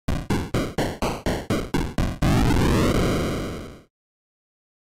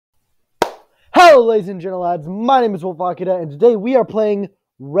Hello, ladies and gentlemen, my name is Wolf Akita, and today we are playing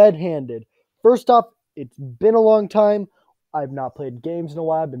Red Handed. First off, it's been a long time. I've not played games in a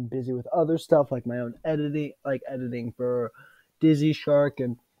while. I've been busy with other stuff, like my own editing, like editing for Dizzy Shark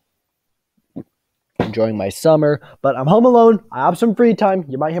and enjoying my summer. But I'm home alone. I have some free time.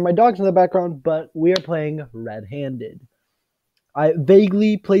 You might hear my dogs in the background, but we are playing Red Handed. I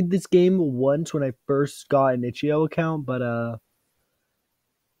vaguely played this game once when I first got an itch.io account, but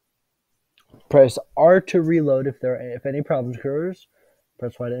press R to reload if any problems occurs.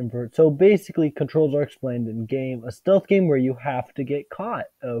 Press Y to invert. So basically, controls are explained in game. A stealth game where you have to get caught.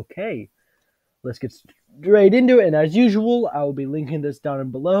 Okay, let's get straight into it. And as usual, I will be linking this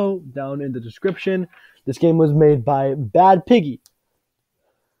down below, down in the description. This game was made by Bad Piggy.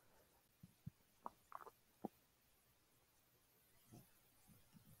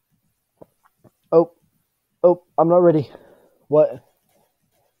 Oh, I'm not ready. What?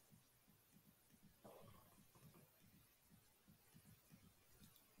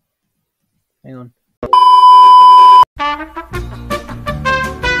 Hang on.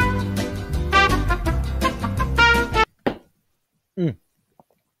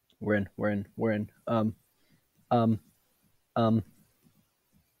 We're in.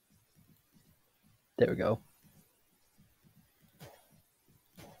 There we go.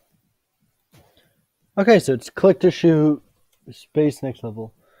 Okay, so it's click to shoot, space next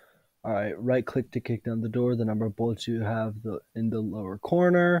level. Alright, right click to kick down the door, the number of bullets you have in the lower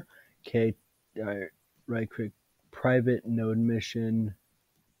corner. Okay, alright, right click, private node mission.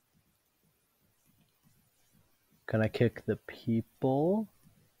 Can I kick the people?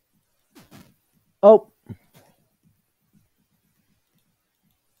 Oh!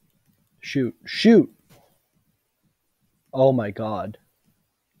 Shoot! Oh my god.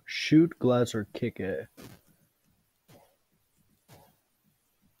 Shoot, glass, or kick it.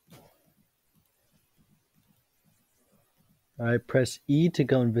 Alright, press E to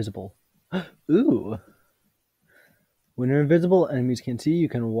go invisible. Ooh! When you're invisible, enemies can't see you. You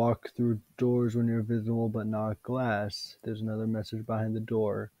can walk through doors when you're invisible, but not glass. There's another message behind the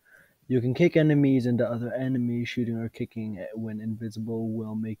door. You can kick enemies into other enemies. Shooting or kicking when invisible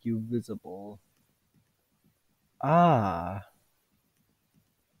will make you visible. Ah.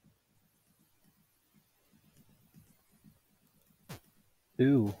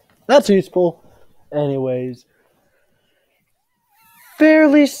 Ooh. That's useful. Anyways.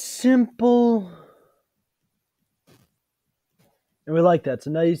 Fairly simple. And we like that. It's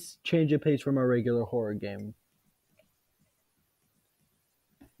a nice change of pace from our regular horror game.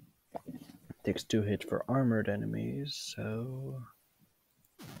 Takes 2 hits for armored enemies, so...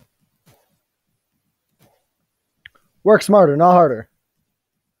 Work smarter, not harder.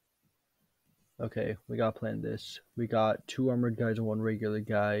 Okay, we gotta plan this. We got 2 armored guys and 1 regular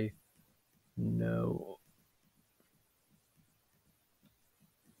guy. No.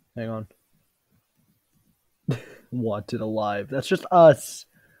 Hang on. Wanted alive. That's just us.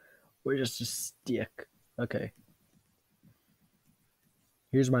 We're just a stick. Okay.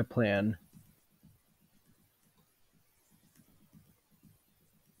 Here's my plan.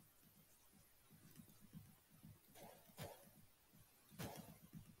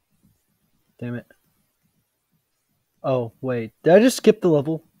 Damn it. Oh, wait. Did I just skip the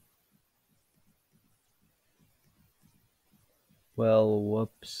level? Well,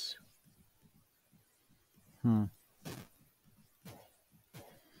 whoops.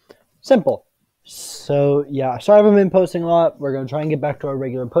 Simple. So, yeah. Sorry I haven't been posting a lot. We're going to try and get back to our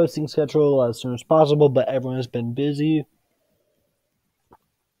regular posting schedule as soon as possible, but everyone has been busy.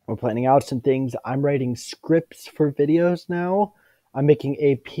 We're planning out some things. I'm writing scripts for videos now. I'm making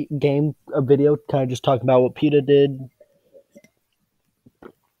a video kind of just talking about what PETA did.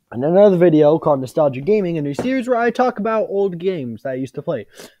 And another video called Nostalgia Gaming, a new series where I talk about old games that I used to play.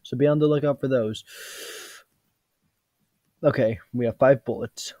 So be on the lookout for those. Okay, we have 5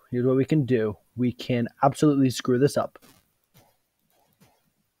 bullets. Here's what we can do. We can absolutely screw this up.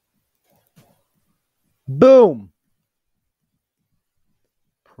 Boom!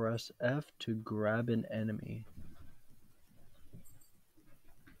 Press F to grab an enemy.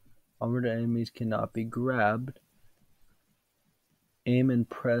 Armored enemies cannot be grabbed. Aim and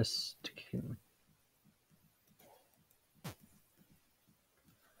press to kill.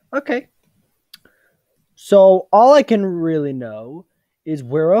 Okay. So all I can really know is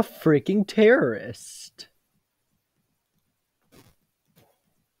we're a freaking terrorist.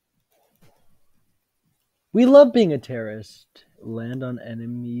 We love being a terrorist. Land on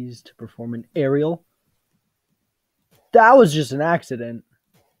enemies to perform an aerial. That was just an accident.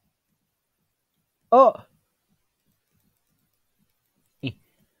 Oh.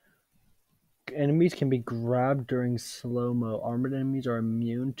 Enemies can be grabbed during slow-mo. Armored enemies are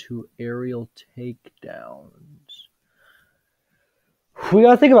immune to aerial takedowns. We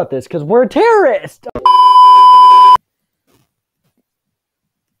gotta think about this because we're terrorists!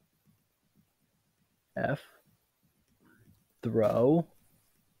 F. Throw.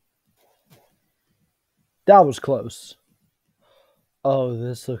 That was close. Oh,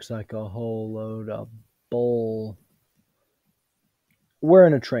 this looks like a whole load of bull. We're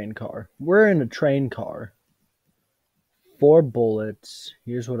in a train car. 4 bullets.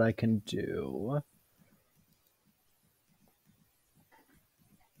 Here's what I can do.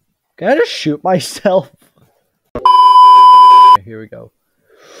 Can I just shoot myself? Here we go.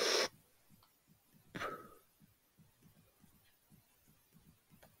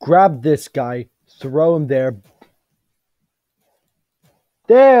 Grab this guy. Throw him there.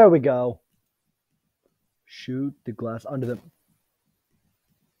 There we go. Shoot the glass under them.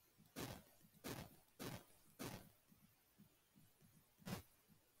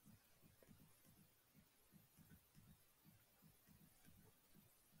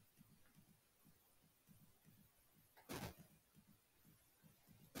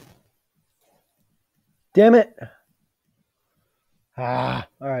 Damn it.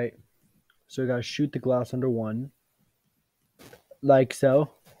 Alright. So we gotta shoot the glass under one. Like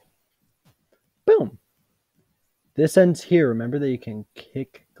so. Boom. This ends here. Remember that you can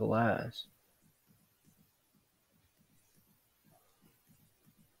kick glass.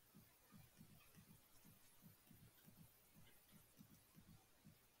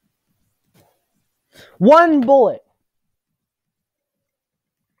 One bullet.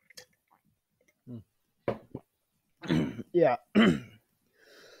 Yeah.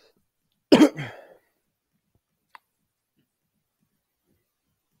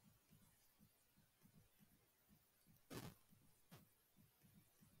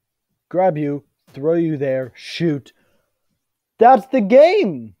 Grab you, throw you there, shoot. That's the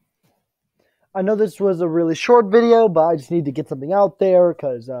game. I know this was a really short video, but I just need to get something out there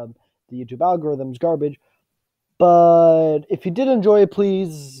because the YouTube algorithm's garbage. But if you did enjoy it,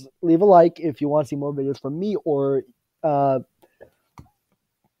 please leave a like. If you want to see more videos from me, or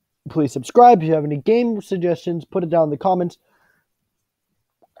please subscribe. If you have any game suggestions, put it down in the comments.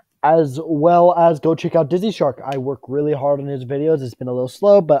 As well as go check out Dizzy Shark. I work really hard on his videos. It's been a little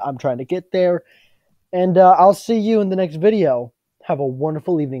slow, but I'm trying to get there. And I'll see you in the next video. Have a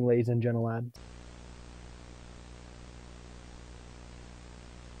wonderful evening, ladies and gentlemen.